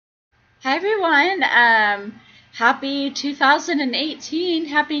Hi everyone. Happy 2018.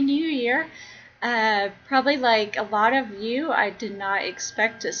 Happy New Year. Probably like a lot of you, I did not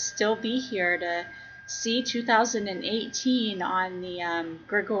expect to still be here to see 2018 on the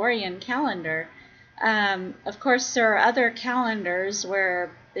Gregorian calendar. Of course, there are other calendars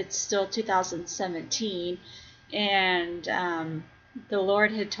where it's still 2017, and the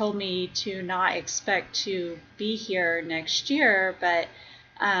Lord had told me to not expect to be here next year, but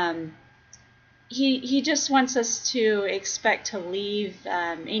um, he just wants us to expect to leave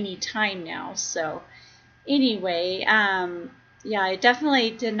any time now. So anyway, yeah, I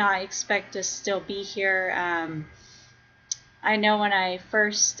definitely did not expect to still be here. I know when I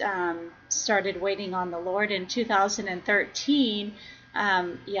first started waiting on the Lord in 2013,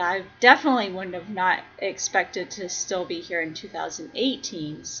 yeah, I definitely wouldn't have not expected to still be here in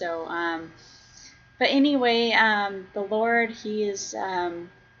 2018. So, but anyway, the Lord, He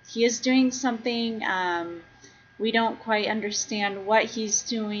is doing something. We don't quite understand what He's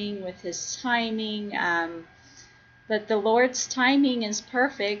doing with His timing, but the Lord's timing is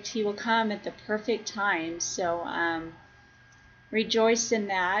perfect. He will come at the perfect time. So rejoice in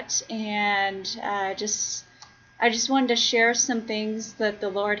that, and I just wanted to share some things that the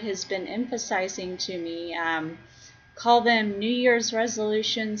Lord has been emphasizing to me. Call them New Year's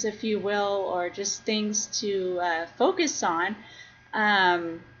resolutions, if you will, or just things to focus on.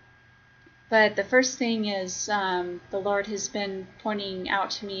 But the first thing is the Lord has been pointing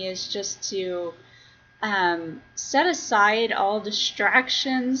out to me is just to set aside all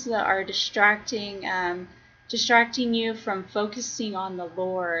distractions that are distracting you from focusing on the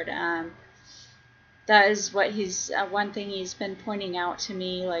Lord. That is what one thing He's been pointing out to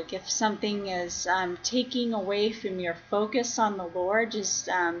me. Like if something is taking away from your focus on the Lord, just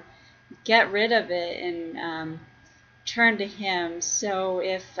get rid of it and turn to Him. So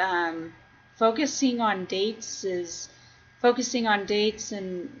if focusing on dates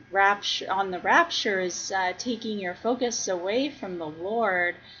and the rapture is taking your focus away from the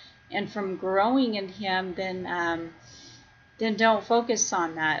Lord and from growing in Him, then don't focus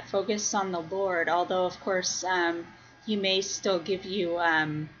on that. Focus on the Lord. Although of course He may still give you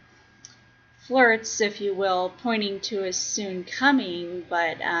flirts, if you will, pointing to His soon coming,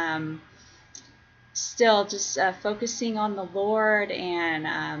 but still just focusing on the Lord.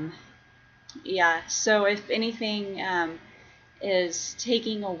 And yeah, so if anything is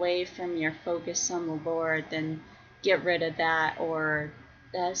taking away from your focus on the Lord, then get rid of that, or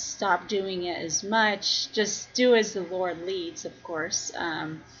stop doing it as much. Just do as the Lord leads, of course.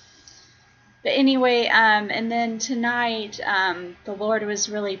 But anyway, and then tonight, the Lord was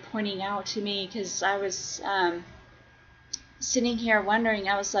really pointing out to me, because I was sitting here wondering,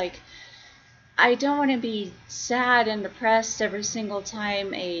 I was like, I don't want to be sad and depressed every single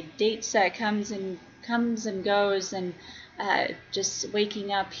time a date set comes and goes, and just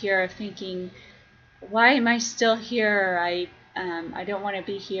waking up here thinking, why am I still here? I don't want to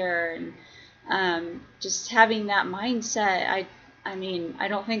be here, and just having that mindset. I mean, I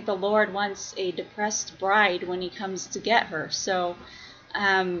don't think the Lord wants a depressed bride when He comes to get her. So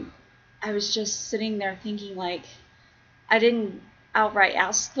I was just sitting there thinking, like, I didn't outright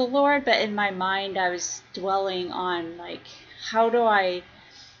ask the Lord, but in my mind I was dwelling on, like, how do I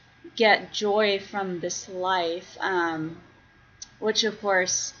get joy from this life, which of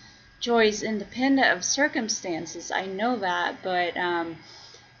course joy is independent of circumstances. I know that, but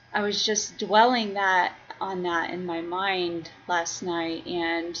I was just dwelling on that in my mind last night,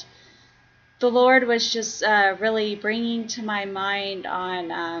 and the Lord was just really bringing to my mind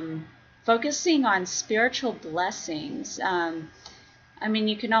on focusing on spiritual blessings. I mean,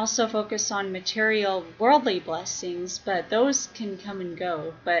 you can also focus on material, worldly blessings, but those can come and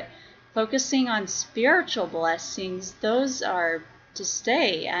go. But focusing on spiritual blessings, those are to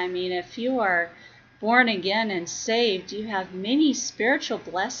stay. I mean, if you are born again and saved, you have many spiritual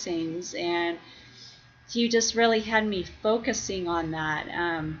blessings, and He just really had me focusing on that.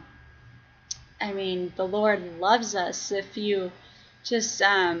 I mean, the Lord loves us. If you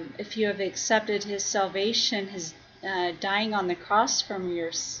have accepted His salvation, His dying on the cross for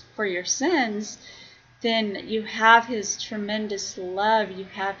your sins, then you have His tremendous love. You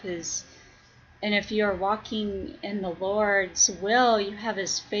have His, and if you are walking in the Lord's will, you have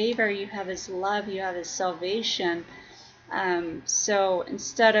His favor, you have His love, you have His salvation. So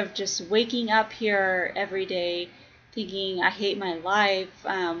instead of just waking up here every day thinking, I hate my life,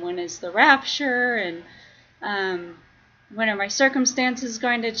 when is the rapture, and when are my circumstances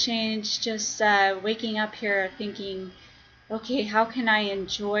going to change, just waking up here thinking, okay, how can I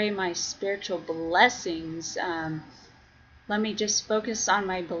enjoy my spiritual blessings? let me just focus on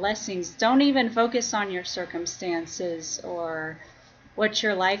my blessings. Don't even focus on your circumstances or what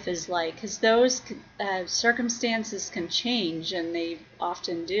your life is like, because those circumstances can change, and they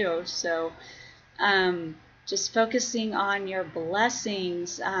often do. So just focusing on your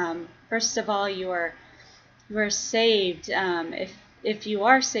blessings. First of all, you are saved. If you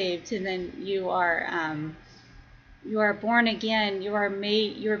are saved, and then you are born again,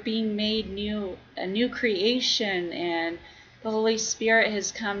 you're being made new, a new creation, and the Holy Spirit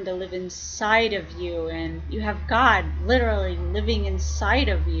has come to live inside of you, and you have God literally living inside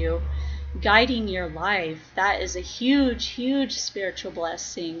of you, guiding your life. That is a huge, huge spiritual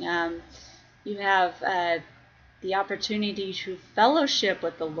blessing. You have the opportunity to fellowship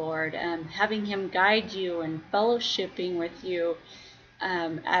with the Lord, having Him guide you and fellowshipping with you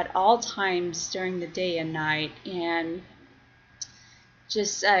at all times during the day and night, and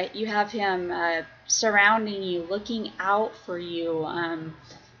just you have Him surrounding you, looking out for you.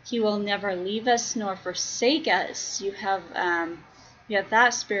 He will never leave us nor forsake us. You have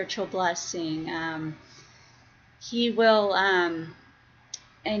that spiritual blessing. He will,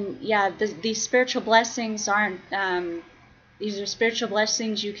 and yeah, these spiritual blessings aren't. These are spiritual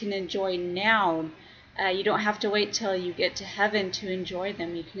blessings you can enjoy now. You don't have to wait till you get to heaven to enjoy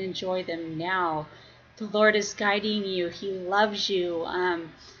them. You can enjoy them now. The Lord is guiding you. He loves you.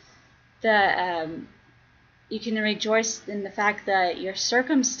 You can rejoice in the fact that your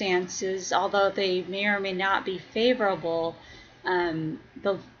circumstances, although they may or may not be favorable,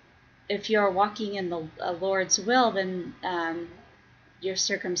 if you're walking in the Lord's will, then your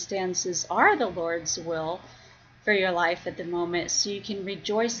circumstances are the Lord's will for your life at the moment. So you can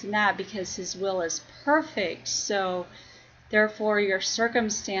rejoice in that because His will is perfect. So therefore your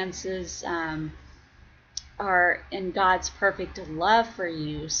circumstances are in God's perfect love for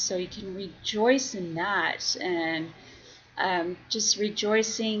you. So you can rejoice in that, and just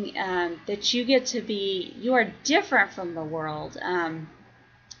rejoicing that you are different from the world.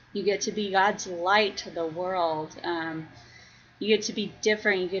 You get to be God's light to the world. You get to be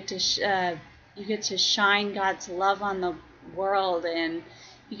different. You get to shine God's love on the world, and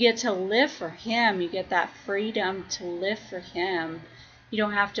you get to live for Him. You get that freedom to live for Him. You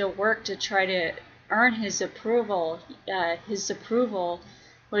don't have to work to try to earn His approval. His approval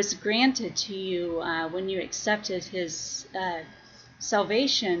was granted to you when you accepted His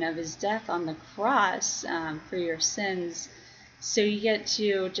salvation of His death on the cross for your sins. So you get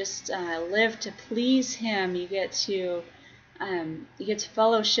to just live to please Him. You get to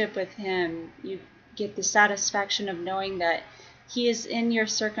fellowship with Him. You get the satisfaction of knowing that He is in your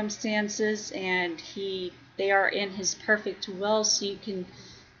circumstances, and they are in His perfect will. So you can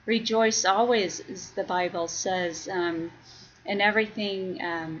rejoice always, as the Bible says, in everything.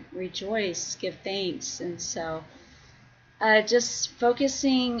 Rejoice, give thanks. And so just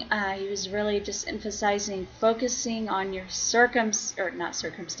focusing, he was really just emphasizing focusing on your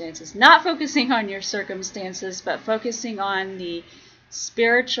not focusing on your circumstances, but focusing on the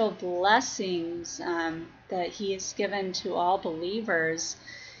spiritual blessings that He has given to all believers,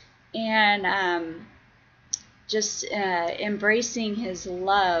 and just embracing His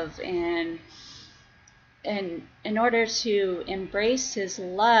love. And in order to embrace His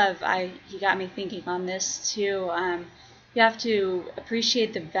love, he got me thinking on this too. You have to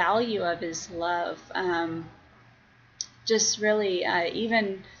appreciate the value of His love. Just really,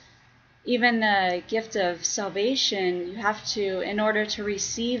 even the gift of salvation, you have to, in order to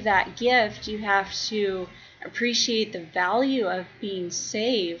receive that gift, you have to appreciate the value of being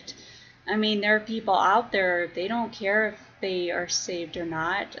saved. I mean, there are people out there, they don't care if they are saved or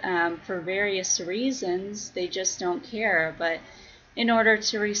not, for various reasons. They just don't care. But in order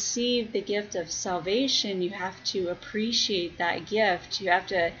to receive the gift of salvation, you have to appreciate that gift. You have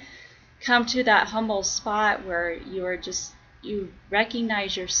to come to that humble spot where you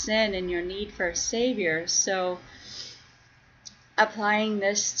recognize your sin and your need for a Savior. So applying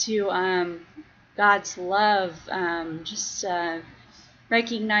this to God's love,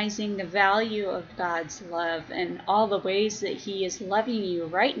 recognizing the value of God's love and all the ways that He is loving you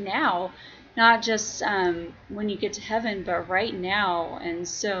right now, not just when you get to heaven, but right now. And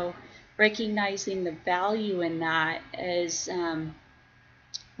so recognizing the value in that is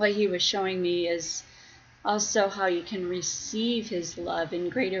what he was showing me, is also how you can receive His love in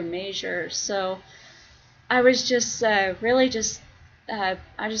greater measure. So I was just really just I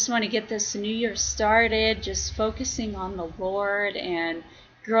just want to get this new year started, just focusing on the Lord and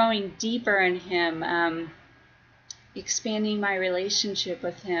growing deeper in Him, expanding my relationship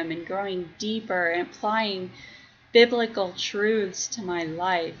with Him and growing deeper and applying biblical truths to my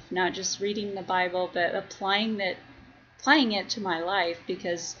life, not just reading the Bible, but applying it applying it to my life,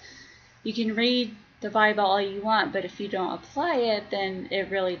 because you can read the Bible all you want, but if you don't apply it, then it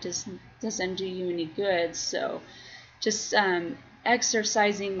really doesn't do you any good. So just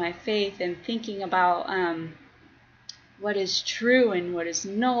exercising my faith and thinking about what is true and what is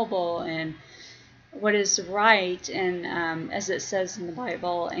noble and what is right, and as it says in the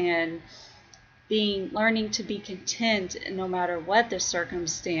Bible, and learning to be content no matter what the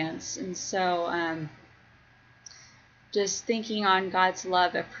circumstance. And so just thinking on God's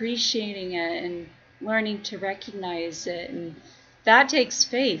love, appreciating it, and learning to recognize it. And that takes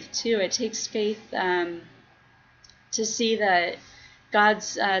faith too. It takes faith to see that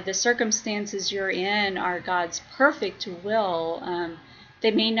God's the circumstances you're in are God's perfect will.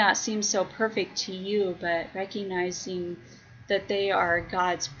 They may not seem so perfect to you, but recognizing that they are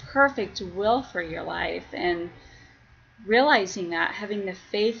God's perfect will for your life, and realizing that, having the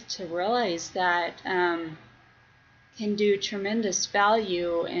faith to realize that, can do tremendous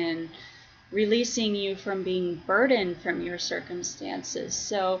value in releasing you from being burdened from your circumstances.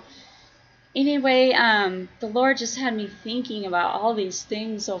 So anyway, the Lord just had me thinking about all these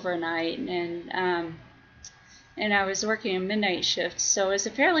things overnight, and I was working a midnight shift, so it was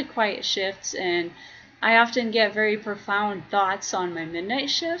a fairly quiet shift, and I often get very profound thoughts on my midnight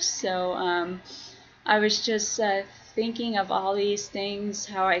shifts. So I was just thinking of all these things,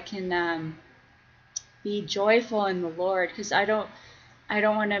 how I can be joyful in the Lord, because I don't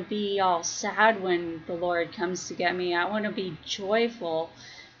want to be all sad when the Lord comes to get me. I want to be joyful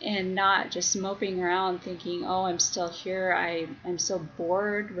and not just moping around thinking, oh, I'm still here, I'm so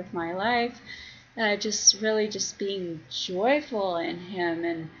bored with my life. Just really just being joyful in Him,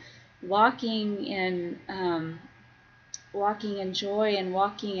 and walking in joy, and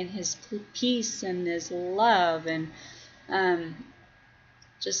walking in His peace and His love, and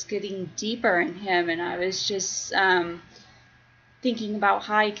just getting deeper in Him. And I was just thinking about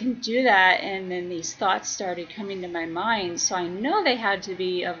how I can do that, and then these thoughts started coming to my mind. So I know they had to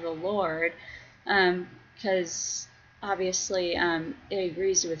be of the Lord, because obviously it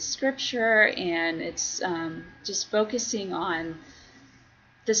agrees with Scripture, and it's just focusing on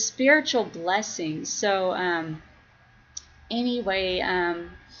the spiritual blessings. So anyway,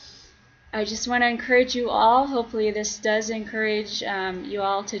 I just want to encourage you all. Hopefully this does encourage you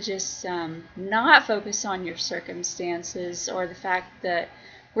all to just not focus on your circumstances or the fact that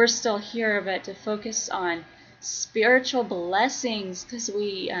we're still here, but to focus on spiritual blessings, because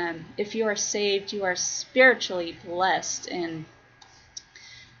if you are saved, you are spiritually blessed, and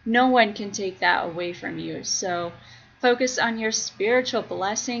no one can take that away from you. So focus on your spiritual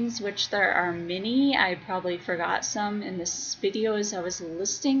blessings, which there are many. I probably forgot some in this video as I was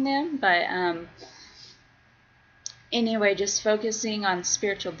listing them, but anyway, just focusing on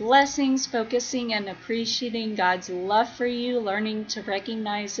spiritual blessings, focusing and appreciating God's love for you, learning to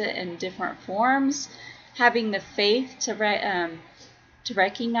recognize it in different forms, having the faith to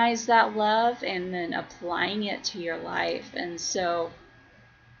recognize that love, and then applying it to your life.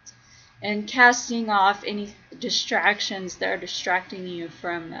 And casting off any distractions that are distracting you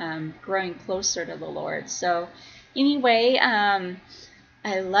from growing closer to the Lord. So anyway,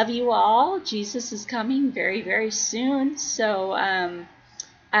 I love you all. Jesus is coming very, very soon. So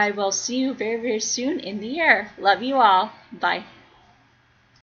I will see you very, very soon in the air. Love you all. Bye.